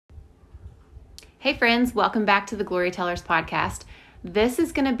Hey friends, welcome back to the Glory Tellers podcast. This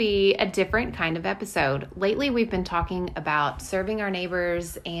is going to be a different kind of episode. Lately, we've been talking about serving our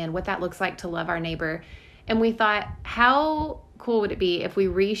neighbors and what that looks like to love our neighbor. And we thought, how cool would it be if we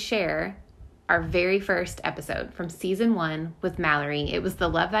reshare our very first episode from season 1 with Mallory? It was the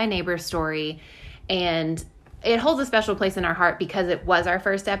Love Thy Neighbor story, and it holds a special place in our heart because it was our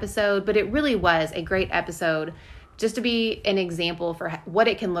first episode, but it really was a great episode just to be an example for what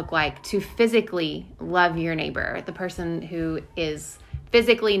it can look like to physically love your neighbor, the person who is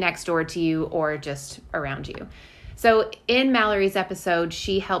physically next door to you or just around you. So in Mallory's episode,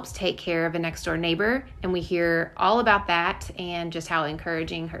 she helps take care of a next door neighbor, and we hear all about that and just how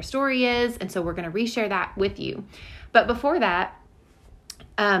encouraging her story is. And so we're going to reshare that with you. But before that,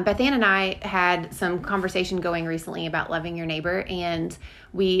 Beth Ann and I had some conversation going recently about loving your neighbor, and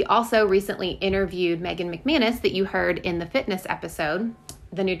we also recently interviewed Megan McManus that you heard in the fitness episode,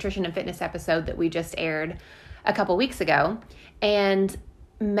 the nutrition and fitness episode that we just aired a couple weeks ago. And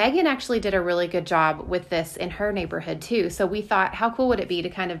Megan actually did a really good job with this in her neighborhood too. So we thought, how cool would it be to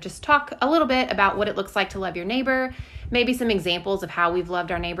kind of just talk a little bit about what it looks like to love your neighbor, maybe some examples of how we've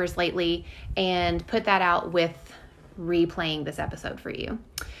loved our neighbors lately, and put that out with replaying this episode for you.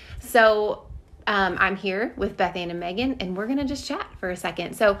 So I'm here with Beth Ann and Megan, and we're going to just chat for a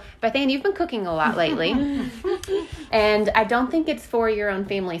second. So Beth Ann, you've been cooking a lot lately, and I don't think it's for your own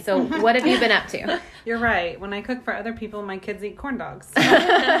family. So what have you been up to? You're right. When I cook for other people, my kids eat corn dogs. So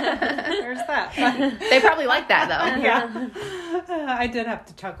there's that. They probably like that, though. Yeah. I did have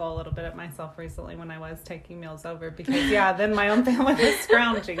to chuckle a little bit at myself recently when I was taking meals over because, then my own family was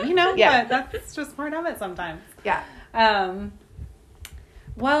scrounging, Yeah. But that's just part of it sometimes. Yeah.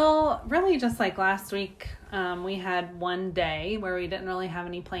 Well, really just like last week, we had one day where we didn't really have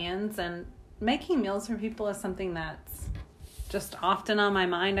any plans, and making meals for people is something that's just often on my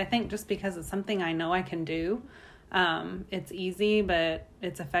mind. I think just because it's something I know I can do. It's easy, but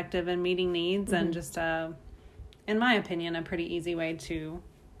it's effective in meeting needs and just, in my opinion, a pretty easy way to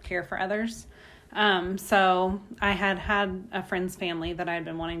care for others. So I had a friend's family that I had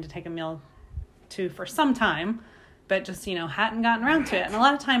been wanting to take a meal to for some time, but just, hadn't gotten around to it. And a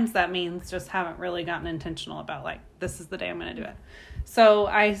lot of times that means just haven't really gotten intentional about, like, this is the day I'm going to do it. So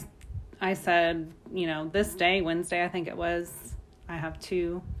I said, this day, Wednesday, I think it was, I have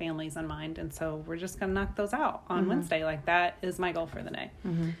 2 families in mind. And so we're just going to knock those out on Wednesday. Like, that is my goal for the day.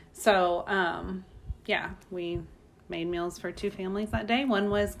 So, we made meals for 2 families that day. One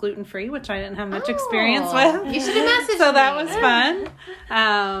was gluten-free, which I didn't have much experience with. You should have messaged So me. that was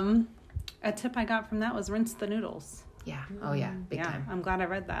fun. A tip I got from that was rinse the noodles. Yeah. Oh, yeah. Big time. I'm glad I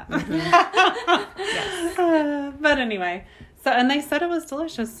read that. Yes. But anyway, and they said it was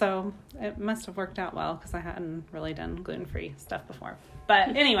delicious, so it must have worked out well because I hadn't really done gluten-free stuff before.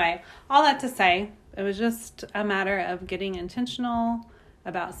 But anyway, all that to say, it was just a matter of getting intentional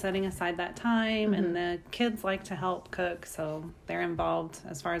about setting aside that time, and the kids like to help cook, so they're involved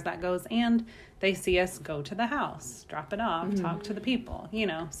as far as that goes, and they see us go to the house, drop it off, talk to the people,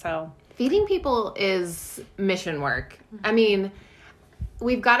 so. Feeding people is mission work. I mean,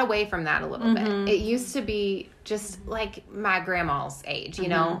 we've got away from that a little bit. It used to be just like my grandma's age,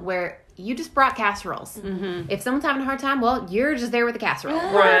 where you just brought casseroles. If someone's having a hard time, well, you're just there with a casserole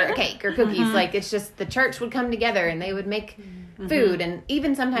or a cake or cookies. Like, it's just the church would come together and they would make food. And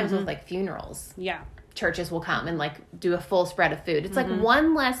even sometimes with like funerals, churches will come and like do a full spread of food. It's like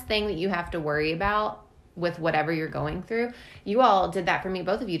one less thing that you have to worry about with whatever you're going through. You all did that for me.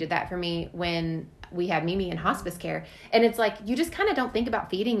 Both of you did that for me when we had Mimi in hospice care. And it's like, you just kind of don't think about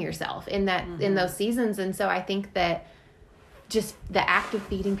feeding yourself in that, in those seasons. And so I think that just the act of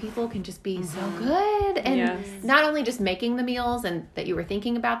feeding people can just be so good. And not only just making the meals and that you were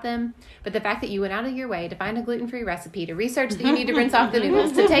thinking about them, but the fact that you went out of your way to find a gluten-free recipe, to research that you need to rinse off the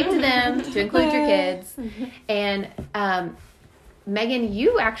noodles, to take to them, to include your kids. And, Megan,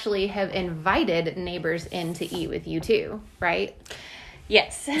 you actually have invited neighbors in to eat with you too, right?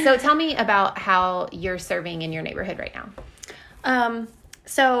 Yes. So tell me about how you're serving in your neighborhood right now.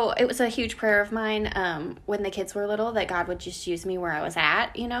 So it was a huge prayer of mine when the kids were little that God would just use me where I was at,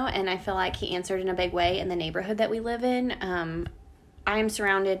 and I feel like he answered in a big way in the neighborhood that we live in. I'm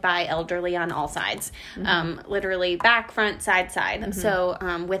surrounded by elderly on all sides, literally back, front, side. So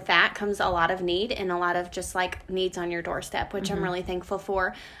with that comes a lot of need and a lot of just like needs on your doorstep, which I'm really thankful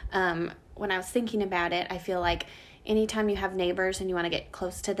for. When I was thinking about it, I feel like anytime you have neighbors and you want to get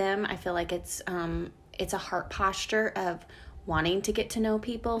close to them, I feel like it's a heart posture of wanting to get to know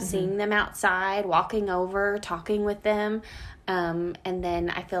people, seeing them outside, walking over, talking with them. And then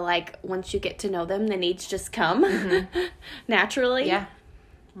I feel like once you get to know them, the needs just come naturally. Yeah.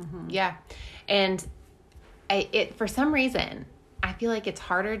 Yeah. And for some reason, I feel like it's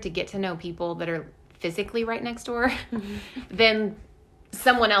harder to get to know people that are physically right next door than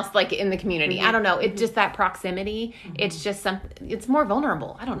someone else like in the community. I don't know. It's just that proximity. It's just it's more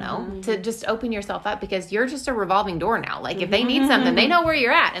vulnerable. I don't know, to just open yourself up, because you're just a revolving door now. Like if they need something, they know where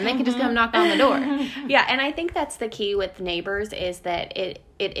you're at and they can just come knock on the door. Yeah. And I think that's the key with neighbors, is that it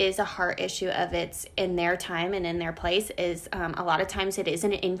is a heart issue of it's in their time and in their place. Is a lot of times it is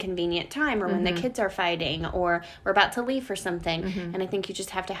an inconvenient time, or when the kids are fighting, or we're about to leave for something. And I think you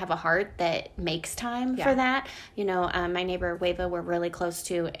just have to have a heart that makes time for that. You know, my neighbor Wava, we're really close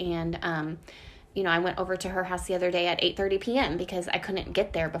to, and you know, I went over to her house the other day at 8:30 p.m. because I couldn't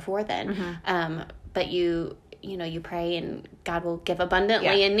get there before then. But you know, you pray and God will give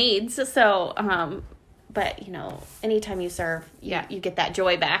abundantly in needs. So but, you know, anytime you serve, you get that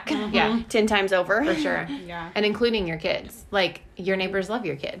joy back 10 times over. For sure. And including your kids. Like, your neighbors love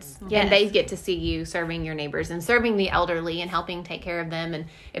your kids. Yes. And they get to see you serving your neighbors and serving the elderly and helping take care of them. And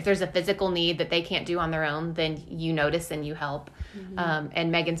if there's a physical need that they can't do on their own, then you notice and you help. And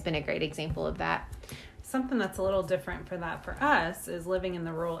Megan's been a great example of that. Something that's a little different for us is living in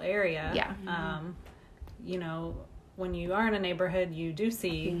the rural area. You know, when you are in a neighborhood, you do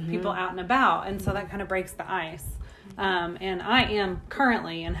see people out and about, and so that kind of breaks the ice. And I am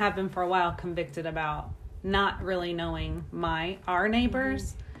currently, and have been for a while, convicted about not really knowing our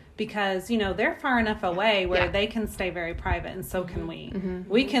neighbors, because, you know, they're far enough away where they can stay very private, and so can we.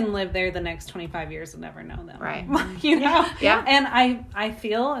 We can live there the next 25 years and never know them. Right. You know? Yeah. And I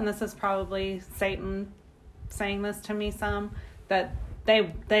feel, and this is probably Satan saying this to me some, that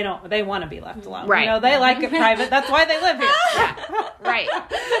they want to be left alone. Right. You know, they like it private. That's why they live here. Right.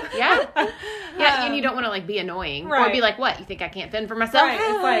 Yeah. And you don't want to like be annoying or be like, what? You think I can't fend for myself? Right.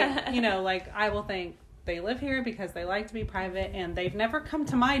 It's like, you know, like I will think they live here because they like to be private and they've never come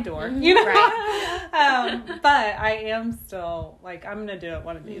to my door, you know? Right. But I am still like, I'm going to do it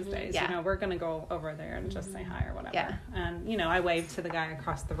one of these days. You know, we're going to go over there and just say hi or whatever. Yeah. And, you know, I waved to the guy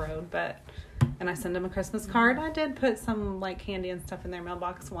across the road, and I send him a Christmas card. I did put some like candy and stuff in their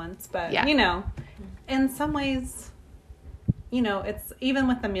mailbox once, but you know, in some ways, you know, it's even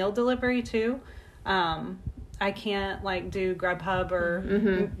with the meal delivery too. I can't like do Grubhub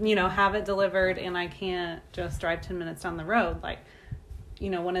or, you know, have it delivered, and I can't just drive 10 minutes down the road. Like, you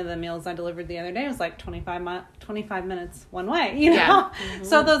know, one of the meals I delivered the other day was like 25 minutes one way, you know?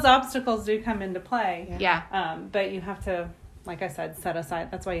 So those obstacles do come into play. But you have to, like I said, set aside.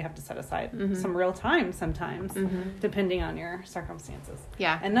 That's why you have to set aside some real time sometimes, depending on your circumstances.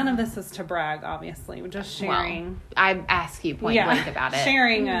 Yeah. And none of this is to brag, obviously. We're just sharing. Well, I ask you point blank about it.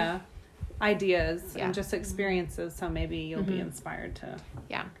 Sharing ideas and just experiences, so maybe you'll be inspired to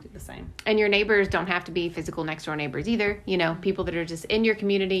do the same. And your neighbors don't have to be physical next door neighbors either. You know, people that are just in your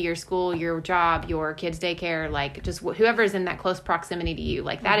community, your school, your job, your kids' daycare, like just whoever is in that close proximity to you,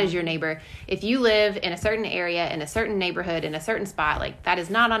 like that is your neighbor. If you live in a certain area, in a certain neighborhood, in a certain spot, like that is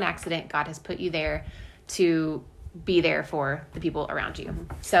not on accident. God has put you there to be there for the people around you.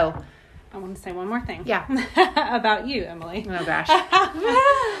 So I want to say one more thing. Yeah. About you, Emily. Oh, gosh.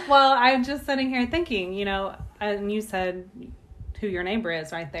 Well, I'm just sitting here thinking, you know, and you said who your neighbor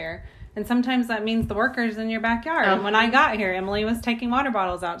is right there. And sometimes that means the workers in your backyard. And when I got here, Emily was taking water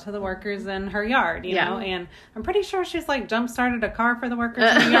bottles out to the workers in her yard, you know. And I'm pretty sure she's, like, jump-started a car for the workers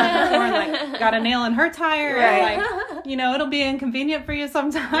in her yard before and, like, got a nail in her tire. Right. And, like, you know, it'll be inconvenient for you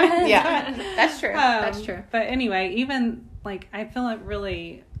sometimes. Yeah, that's true. That's true. But anyway, even, like, I feel like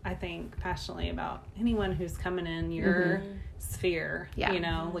really... I think passionately about anyone who's coming in your sphere, you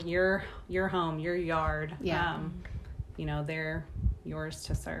know, your home, your yard. You know, they're yours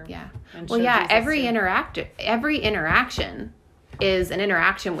to serve. Yeah. Well, yeah, every interaction is an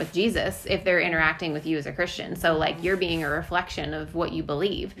interaction with Jesus if they're interacting with you as a Christian. So, like, you're being a reflection of what you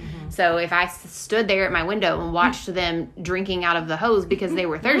believe. So if I stood there at my window and watched them drinking out of the hose because they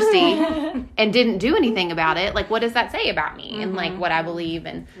were thirsty and didn't do anything about it, like, what does that say about me and, like, what I believe?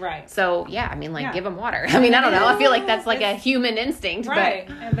 And so, yeah, I mean, like, give them water. I mean, I don't know. I feel like that's, like, a human instinct. Right.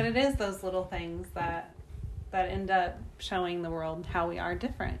 But it is those little things that end up showing the world how we are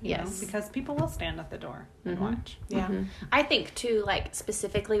different, you know, because people will stand at the door and watch. I think too, like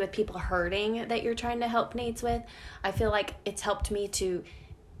specifically with people hurting that you're trying to help needs with, I feel like it's helped me to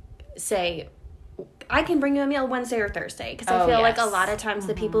say, I can bring you a meal Wednesday or Thursday, because I feel like a lot of times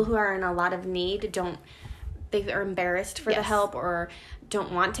the people who are in a lot of need they're embarrassed for the help, or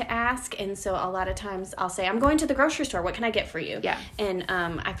don't want to ask. And so a lot of times I'll say, I'm going to the grocery store. What can I get for you? Yeah. And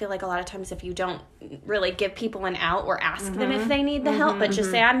I feel like a lot of times if you don't really give people an out or ask them if they need the help, but just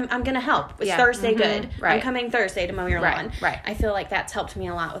say, I'm going to help. It's Thursday good. Right. I'm coming Thursday to mow your lawn. Right. I feel like that's helped me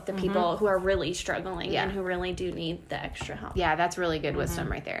a lot with the people who are really struggling and who really do need the extra help. Yeah, that's really good wisdom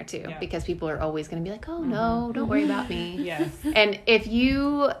right there too, because people are always going to be like, oh no, don't worry about me. Yes. And if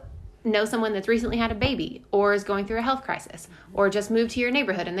you know someone that's recently had a baby or is going through a health crisis or just moved to your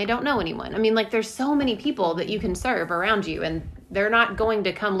neighborhood and they don't know anyone. I mean, like, there's so many people that you can serve around you, and they're not going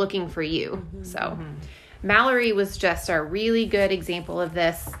to come looking for you. So Mallory was just a really good example of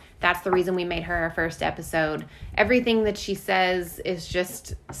this. That's the reason we made her our first episode. Everything that she says is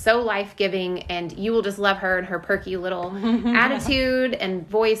just so life-giving, and you will just love her and her perky little attitude and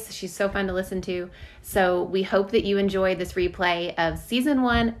voice. She's so fun to listen to. So we hope that you enjoyed this replay of Season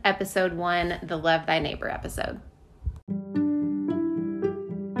 1, Episode 1, the Love Thy Neighbor episode.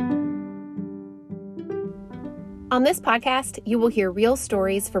 On this podcast, you will hear real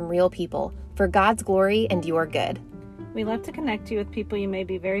stories from real people for God's glory and your good. We love to connect you with people you may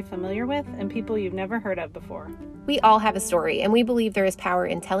be very familiar with and people you've never heard of before. We all have a story, and we believe there is power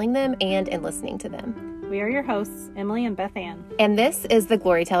in telling them and in listening to them. We are your hosts, Emily and Beth Ann. And this is the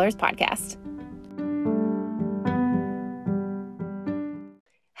Glory Tellers Podcast.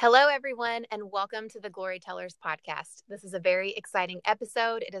 Hello, everyone, and welcome to the Glory Tellers Podcast. This is a very exciting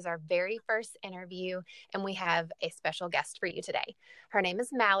episode. It is our very first interview, and we have a special guest for you today. Her name is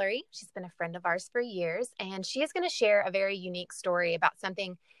Mallory. She's been a friend of ours for years, and she is going to share a very unique story about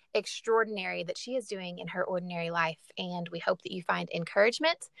something extraordinary that she is doing in her ordinary life. And we hope that you find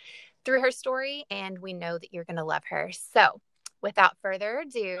encouragement through her story, and we know that you're going to love her. So without further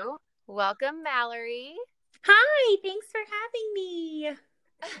ado, welcome, Mallory. Hi, thanks for having me.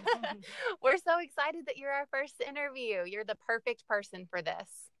 We're so excited that you're our first interview. You're the perfect person for this.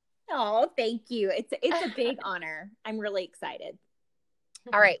 Oh, thank you. It's a big honor. I'm really excited.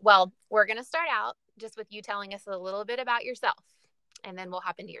 All right. Well, we're going to start out just with you telling us a little bit about yourself, and then we'll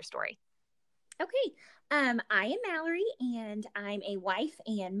hop into your story. Okay. I am Mallory, and I'm a wife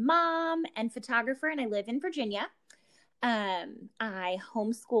and mom and photographer, and I live in Virginia. I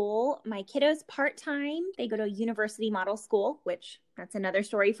homeschool my kiddos part-time. They go to a university model school, which that's another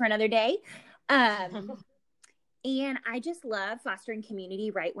story for another day. And I just love fostering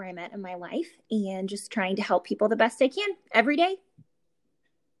community right where I'm at in my life and just trying to help people the best I can every day.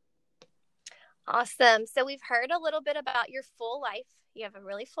 Awesome. So we've heard a little bit about your full life. You have a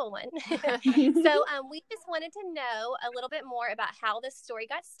really full one. So we just wanted to know a little bit more about how this story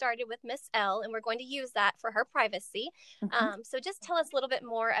got started with Miss L, and we're going to use that for her privacy. So just tell us a little bit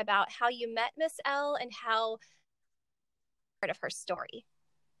more about how you met Miss L and how part of her story.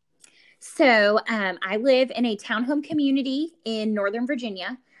 So I live in a townhome community in Northern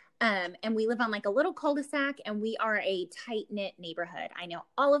Virginia. And we live on like a little cul-de-sac, and we are a tight-knit neighborhood. I know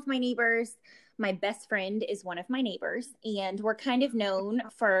all of my neighbors. My best friend is one of my neighbors, and we're kind of known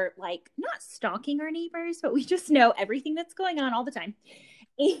for like not stalking our neighbors, but we just know everything that's going on all the time.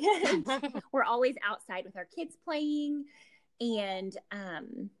 And we're always outside with our kids playing. And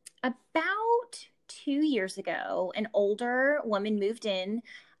about 2 years ago, an older woman moved in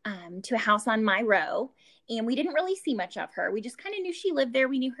to a house on my row, and we didn't really see much of her. We just kind of knew she lived there.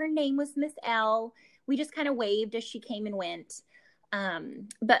 We knew her name was Miss L. We just kind of waved as she came and went.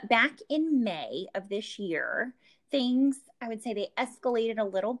 But back in May of this year, things, I would say they escalated a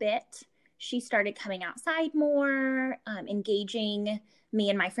little bit. She started coming outside more, engaging me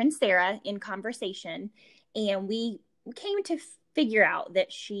and my friend Sarah in conversation. And we came to figure out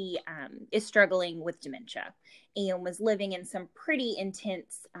that she is struggling with dementia and was living in some pretty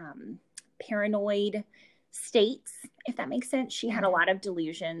intense paranoid states, if that makes sense. She had a lot of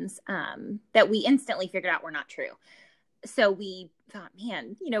delusions that we instantly figured out were not true. So we thought,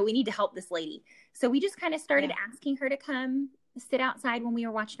 man, we need to help this lady. So we just kind of started asking her to come sit outside when we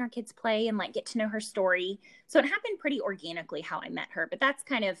were watching our kids play and like get to know her story. So it happened pretty organically how I met her, but that's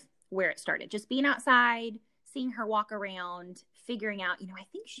kind of where it started. Just being outside, seeing her walk around, figuring out, I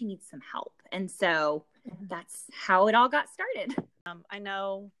think she needs some help. And so that's how it all got started. I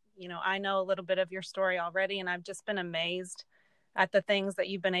know a little bit of your story already, and I've just been amazed at the things that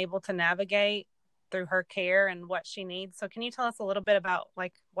you've been able to navigate through her care and what she needs. So can you tell us a little bit about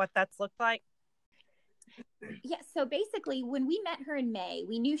like what that's looked like? Yeah. So basically when we met her in May,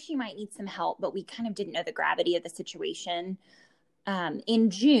 we knew she might need some help, but we kind of didn't know the gravity of the situation. In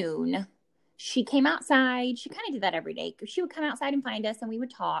June, she came outside. She kind of did that every day. She would come outside and find us and we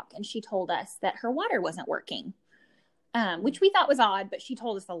would talk. And she told us that her water wasn't working, which we thought was odd, but she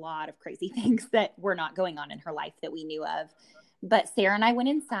told us a lot of crazy things that were not going on in her life that we knew of. But Sarah and I went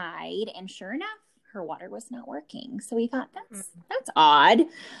inside, and sure enough, her water was not working. So we thought that's odd.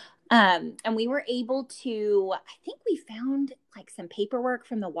 And we were able to, I think we found like some paperwork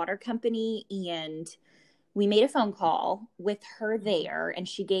from the water company, and we made a phone call with her there, and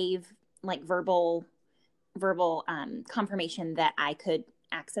she gave like verbal confirmation that I could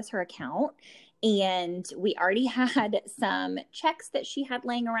access her account. And we already had some checks that she had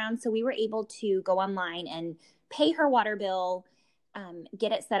laying around. So we were able to go online and pay her water bill,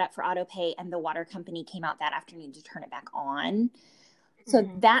 get it set up for auto pay. And the water company came out that afternoon to turn it back on. So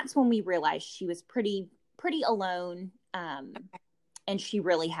that's when we realized she was pretty alone. And she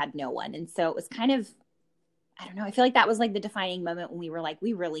really had no one. And so it was kind of, I don't know, I feel like that was like the defining moment when we were like,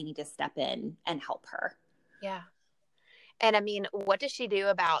 we really need to step in and help her. Yeah. And I mean, what does she do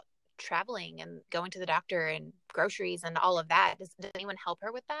about traveling and going to the doctor and groceries and all of that? Does anyone help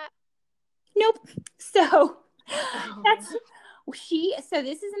her with that? Nope. So so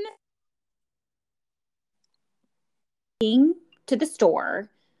this is in to the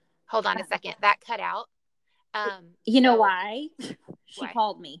store. Hold on a second. That cut out. You know why? She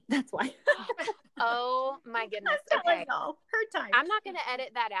called me. That's why. Oh my goodness. Okay. Her time. I'm not going to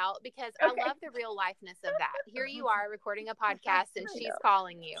edit that out because I love the real lifeness of that. Here you are recording a podcast and she's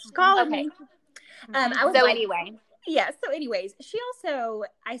calling you. She's calling me. Anyway. Yeah. So anyways, she also,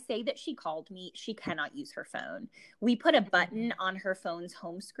 I say that she called me. She cannot use her phone. We put a button on her phone's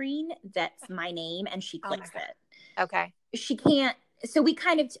home screen that's my name, and she clicks it. Okay. She can't. So we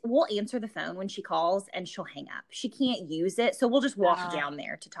we'll answer the phone when she calls, and she'll hang up. She can't use it. So we'll just walk down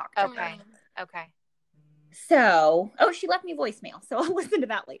there to talk to her. Okay. So, she left me voicemail. So I'll listen to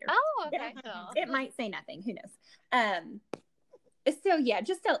that later. Oh, okay. It might say nothing. Who knows? So yeah,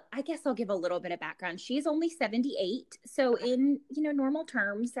 I guess I'll give a little bit of background. She's only 78. So in, normal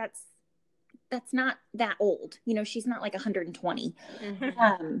terms, that's not that old. She's not like 120.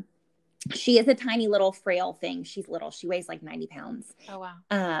 She is a tiny little frail thing. She's little. She weighs like 90 pounds. Oh, wow.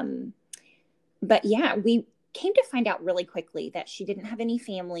 But yeah, we came to find out really quickly that she didn't have any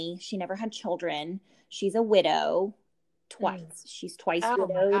family. She never had children. She's a widow twice. She's twice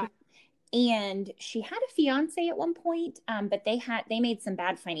widowed. And she had a fiance at one point, but they made some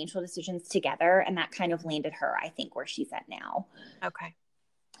bad financial decisions together, and that kind of landed her, I think, where she's at now. Okay.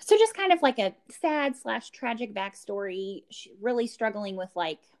 So just kind of like a sad / tragic backstory. She's really struggling with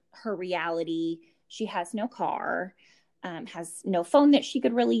like her reality. She has no car, has no phone that she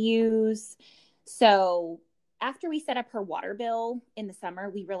could really use. So after we set up her water bill in the summer,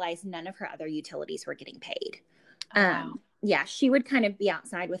 we realized none of her other utilities were getting paid. Wow. Yeah, she would kind of be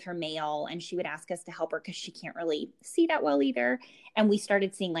outside with her mail, and she would ask us to help her because she can't really see that well either. And we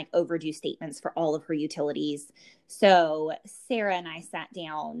started seeing like overdue statements for all of her utilities. So Sarah and I sat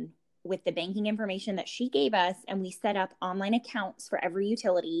down with the banking information that she gave us, and we set up online accounts for every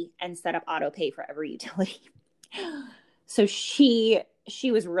utility and set up auto pay for every utility. So she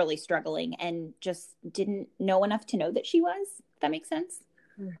was really struggling and just didn't know enough to know that she was. If that makes sense?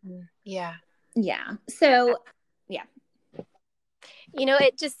 Mm-hmm. Yeah. Yeah. So, yeah.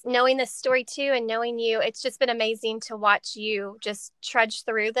 It just knowing this story too, and knowing you, it's just been amazing to watch you just trudge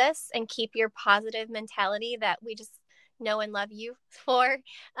through this and keep your positive mentality that we just know and love you for.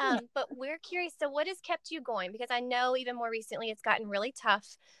 But we're curious, so what has kept you going? Because I know even more recently it's gotten really tough.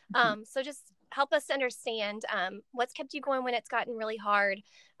 So just help us understand what's kept you going when it's gotten really hard.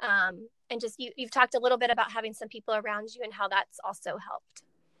 And just you've talked a little bit about having some people around you and how that's also helped.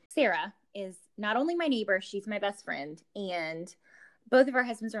 Sarah is not only my neighbor, she's my best friend, and both of our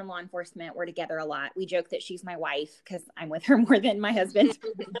husbands are in law enforcement. We're together a lot. We joke that she's my wife because I'm with her more than my husband.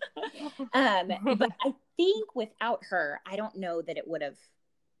 But I think without her, I don't know that it would have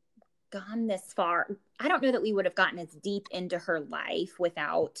gone this far. I don't know that we would have gotten as deep into her life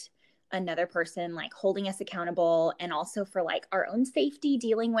without another person like holding us accountable, and also for like our own safety,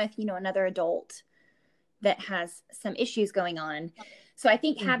 dealing with, another adult that has some issues going on. So I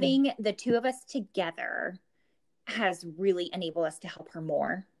think having the two of us together has really enabled us to help her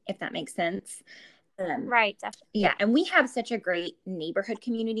more, if that makes sense. Right, definitely. Yeah, and we have such a great neighborhood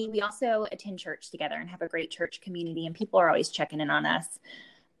community. We also attend church together and have a great church community, and people are always checking in on us.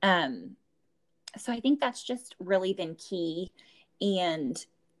 So I think that's just really been key. And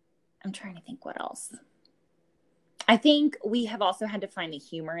I'm trying to think what else. I think we have also had to find the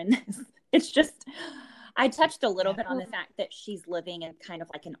humor in this. It's just, I touched a little bit on the fact that she's living in kind of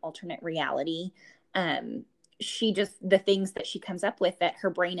like an alternate reality. The things that she comes up with that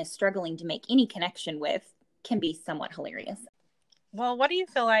her brain is struggling to make any connection with can be somewhat hilarious. Well, what do you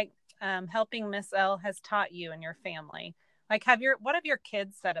feel like helping Miss L has taught you and your family? Like, what have your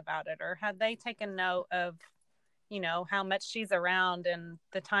kids said about it, or have they taken note of, how much she's around and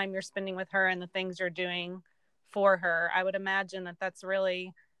the time you're spending with her and the things you're doing for her. I would imagine that that's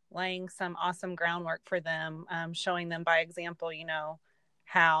really laying some awesome groundwork for them, showing them by example,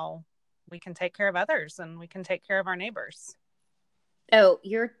 how we can take care of others and we can take care of our neighbors. Oh,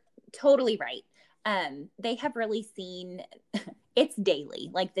 you're totally right. They have really seen it's daily,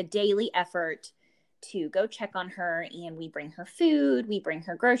 like the daily effort to go check on her, and we bring her food, we bring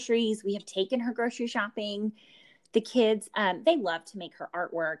her groceries, we have taken her grocery shopping. The kids, they love to make her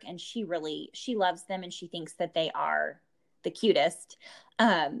artwork, and she loves them, and she thinks that they are the cutest.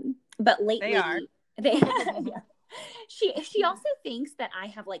 But lately, they yeah. She also thinks that I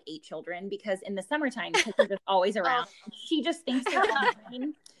have like 8 children, because in the summertime, because they're just always around, she just thinks they're all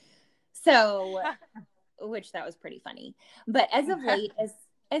mine. So, which that was pretty funny. But as of late,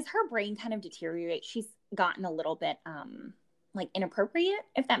 as her brain kind of deteriorates, she's gotten a little bit like inappropriate,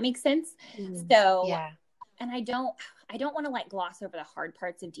 if that makes sense. So, yeah. And I don't want to like gloss over the hard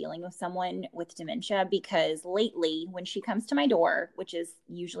parts of dealing with someone with dementia, because lately when she comes to my door, which is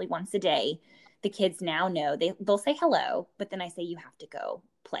usually once a day, the kids now know they'll say hello, but then I say, you have to go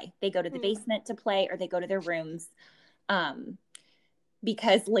play. They go to the basement to play, or they go to their rooms.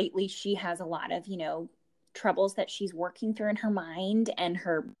 Because lately she has a lot of, troubles that she's working through in her mind, and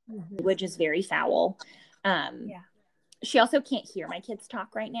her language is very foul. She also can't hear my kids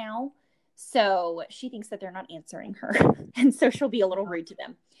talk right now. So she thinks that they're not answering her. And so she'll be a little rude to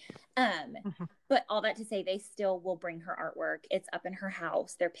them. But all that to say, they still will bring her artwork. It's up in her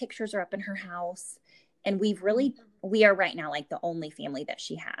house. Their pictures are up in her house. And we are right now like the only family that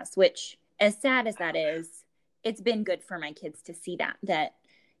she has, which, as sad as that is, it's been good for my kids to see that,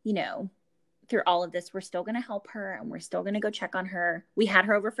 through all of this, we're still going to help her, and we're still going to go check on her. We had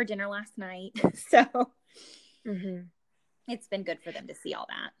her over for dinner last night. So it's been good for them to see all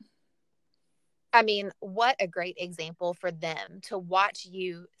that. I mean, what a great example for them to watch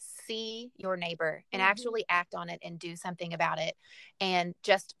you see your neighbor and actually act on it and do something about it, and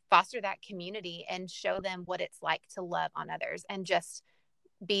just foster that community and show them what it's like to love on others, and just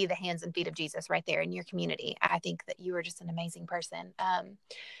be the hands and feet of Jesus right there in your community. I think that you are just an amazing person.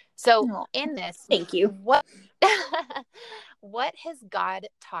 So in this, thank you. What has God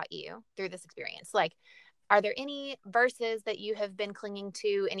taught you through this experience? Like, are there any verses that you have been clinging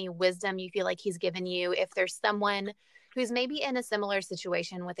to, any wisdom you feel like he's given you? If there's someone who's maybe in a similar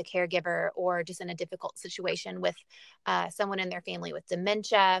situation with a caregiver, or just in a difficult situation with someone in their family with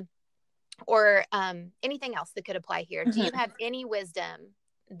dementia, or anything else that could apply here. Do you have any wisdom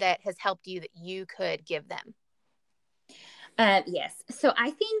that has helped you that you could give them? Yes. So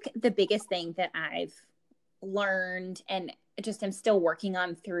I think the biggest thing that I've learned, and just am still working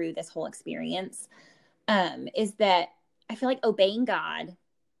on through this whole experience, is that I feel like obeying God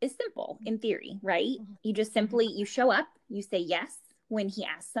is simple in theory, right? You just simply, you show up, you say yes when he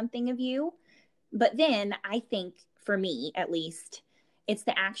asks something of you. But then I think, for me at least, it's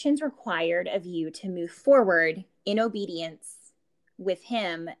the actions required of you to move forward in obedience with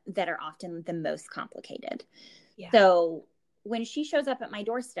him that are often the most complicated. Yeah. So when she shows up at my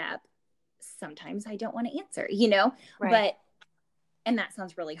doorstep, sometimes I don't want to answer, right. And that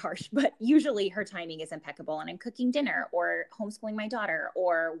sounds really harsh, but usually her timing is impeccable, and I'm cooking dinner or homeschooling my daughter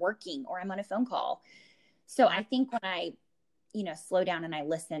or working, or I'm on a phone call. So I think when I, slow down and I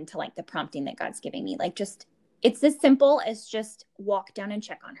listen to like the prompting that God's giving me, like it's as simple as just walk down and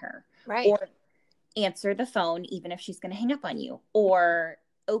check on her, right? Or answer the phone, even if she's going to hang up on you, or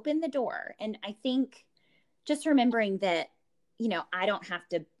open the door. And I think just remembering that, I don't have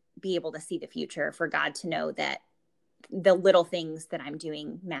to be able to see the future for God to know that the little things that I'm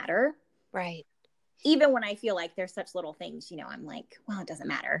doing matter. Right. Even when I feel like there's such little things, I'm like, well, it doesn't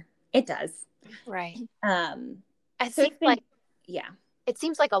matter. It does. Right. It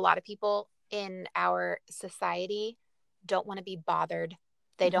seems like a lot of people in our society don't want to be bothered.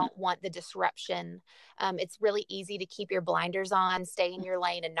 They don't want the disruption. It's really easy to keep your blinders on, stay in your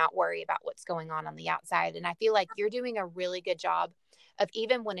lane, and not worry about what's going on the outside. And I feel like you're doing a really good job of,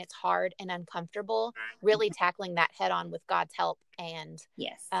 even when it's hard and uncomfortable, really tackling that head on with God's help, and,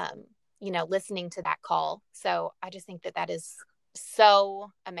 listening to that call. So I just think that is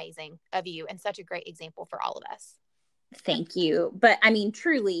so amazing of you, and such a great example for all of us. Thank you. But I mean,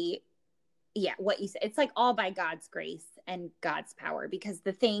 truly, what you said, it's like all by God's grace and God's power, because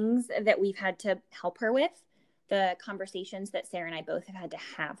the things that we've had to help her with, the conversations that Sarah and I both have had to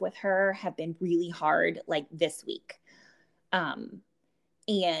have with her, have been really hard, like this week.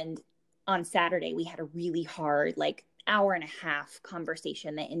 And on Saturday, we had a really hard, like hour and a half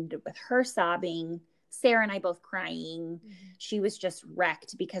conversation that ended with her sobbing, Sarah and I both crying. She was just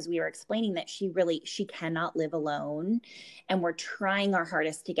wrecked because we were explaining that she cannot live alone. And we're trying our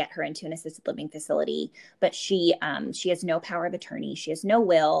hardest to get her into an assisted living facility. But she has no power of attorney. She has no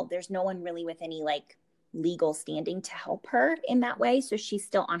will. There's no one really with any like legal standing to help her in that way. So she's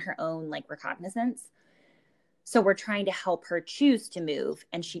still on her own, like recognizance. So we're trying to help her choose to move,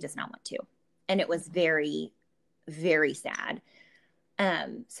 and she does not want to. And it was very, very sad.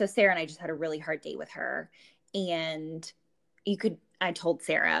 So Sarah and I just had a really hard day with her. And I told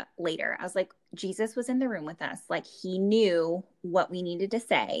Sarah later, I was like, Jesus was in the room with us. Like, he knew what we needed to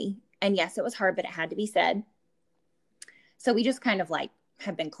say. And yes, it was hard, but it had to be said. So we just kind of like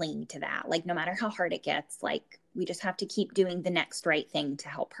have been clinging to that. Like, no matter how hard it gets, like, we just have to keep doing the next right thing to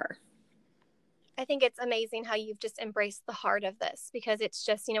help her. I think it's amazing how you've just embraced the heart of this, because it's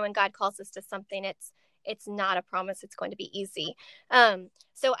just, when God calls us to something, it's not a promise it's going to be easy.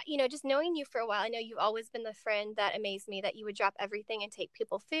 So, just knowing you for a while, I know you've always been the friend that amazed me, that you would drop everything and take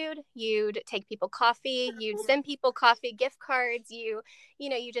people food. You'd take people coffee. You'd send people coffee, gift cards. You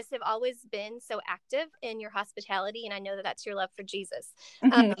just have always been so active in your hospitality. And I know that that's your love for Jesus.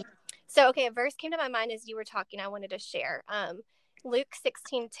 So, okay, a verse came to my mind as you were talking, I wanted to share. Luke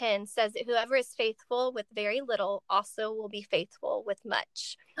 16:10 says that whoever is faithful with very little also will be faithful with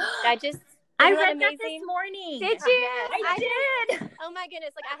much. I read that this morning. Did you? Yes, I did. Oh my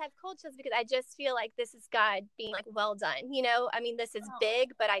goodness. Like, I have cold chills because I just feel like this is God being like, well done. I mean, this is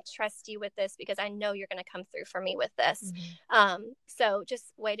big, but I trust you with this because I know you're going to come through for me with this. So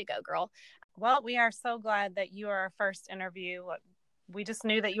just way to go, girl. Well, we are so glad that you are our first interview. We just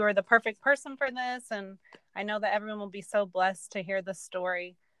knew that you were the perfect person for this. And I know that everyone will be so blessed to hear the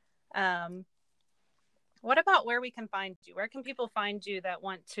story. What about where we can find you? Where can people find you that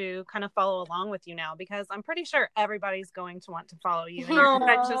want to kind of follow along with you now? Because I'm pretty sure everybody's going to want to follow you and your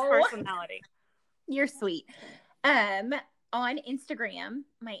infectious personality. You're sweet. On Instagram,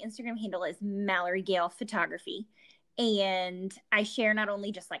 my Instagram handle is Mallory Gale Photography. And I share not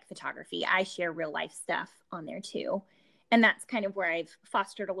only just like photography, I share real life stuff on there too. And that's kind of where I've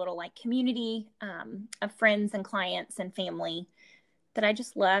fostered a little like community of friends and clients and family that I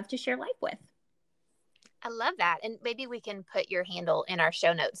just love to share life with. I love that. And maybe we can put your handle in our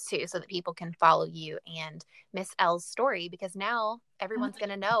show notes too, so that people can follow you and Miss L's story, because now everyone's going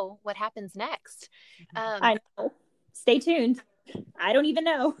to know what happens next. I know. Stay tuned. I don't even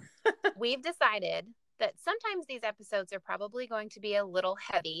know. We've decided that sometimes these episodes are probably going to be a little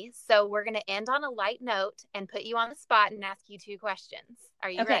heavy. So we're going to end on a light note and put you on the spot and ask you 2 questions.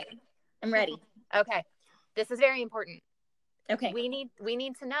 Are you ready? I'm ready. Okay. This is very important. Okay. We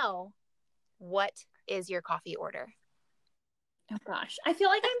need to know, what is your coffee order? Oh gosh. I feel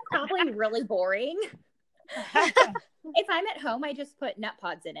like I'm probably really boring. If I'm at home, I just put nut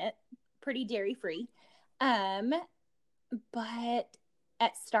pods in it. Pretty dairy free. But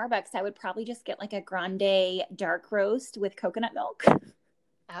at Starbucks, I would probably just get like a grande dark roast with coconut milk.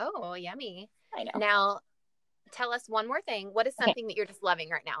 Oh, yummy. I know. Now, tell us one more thing. What is something that you're just loving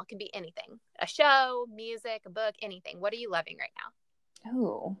right now? It could be anything. A show, music, a book, anything. What are you loving right now?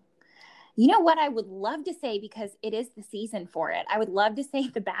 Oh, you know what I would love to say, because it is the season for it. I would love to say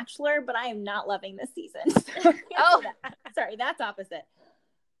The Bachelor, but I am not loving this season. Oh, sorry, that's opposite.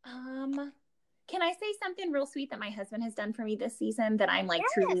 Can I say something real sweet that my husband has done for me this season that I'm like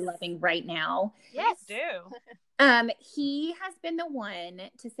truly loving right now? Yes, do. He has been the one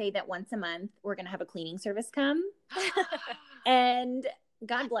to say that once a month we're going to have a cleaning service come. And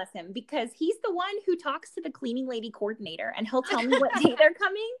God bless him, because he's the one who talks to the cleaning lady coordinator, and he'll tell me what day they're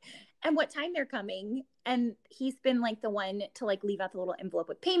coming and what time they're coming. And he's been like the one to like leave out the little envelope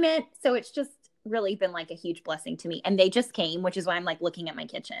with payment. So it's just really been like a huge blessing to me. And they just came, which is why I'm like looking at my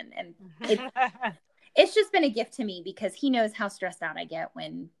kitchen, and it's just been a gift to me, because he knows how stressed out I get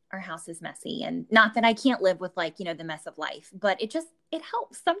when our house is messy. And not that I can't live with like, the mess of life, but it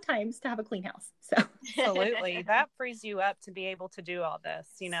helps sometimes to have a clean house. So absolutely. That frees you up to be able to do all this,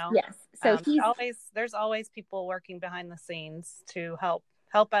 Yes. So there's always people working behind the scenes to help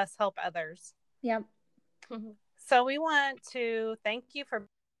us help others. Yep. So we want to thank you for being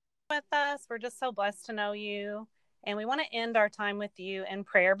with us. We're just so blessed to know you. And we want to end our time with you in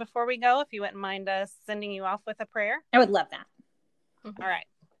prayer before we go, if you wouldn't mind us sending you off with a prayer. I would love that. All right.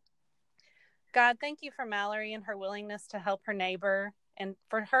 God, thank you for Mallory and her willingness to help her neighbor, and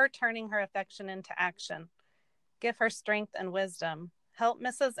for her turning her affection into action. Give her strength and wisdom. Help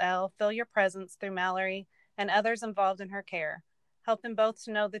Mrs. L feel your presence through Mallory and others involved in her care. Help them both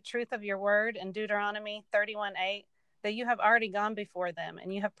to know the truth of your word in Deuteronomy 31:8, that you have already gone before them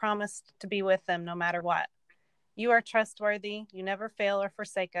and you have promised to be with them no matter what. You are trustworthy. You never fail or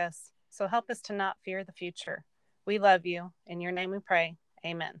forsake us. So help us to not fear the future. We love you. In your name we pray.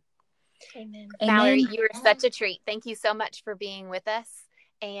 Amen. Amen. Mallory, you are such a treat. Thank you so much for being with us.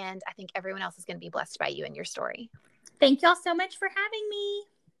 And I think everyone else is going to be blessed by you and your story. Thank y'all so much for having me.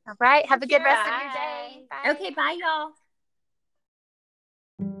 All right. Have a good rest Bye. of your day. Bye. Okay, bye, y'all.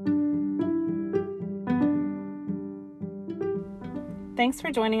 Thanks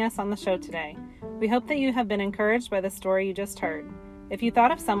for joining us on the show today. We hope that you have been encouraged by the story you just heard. If you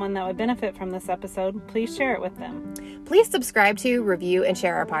thought of someone that would benefit from this episode, please share it with them. Please subscribe to, review, and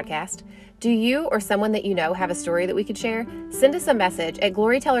share our podcast. Do you or someone that you know have a story that we could share? Send us a message at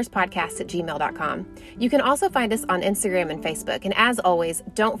glorytellerspodcast@gmail.com. You can also find us on Instagram and Facebook. And as always,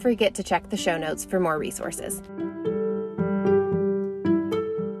 don't forget to check the show notes for more resources.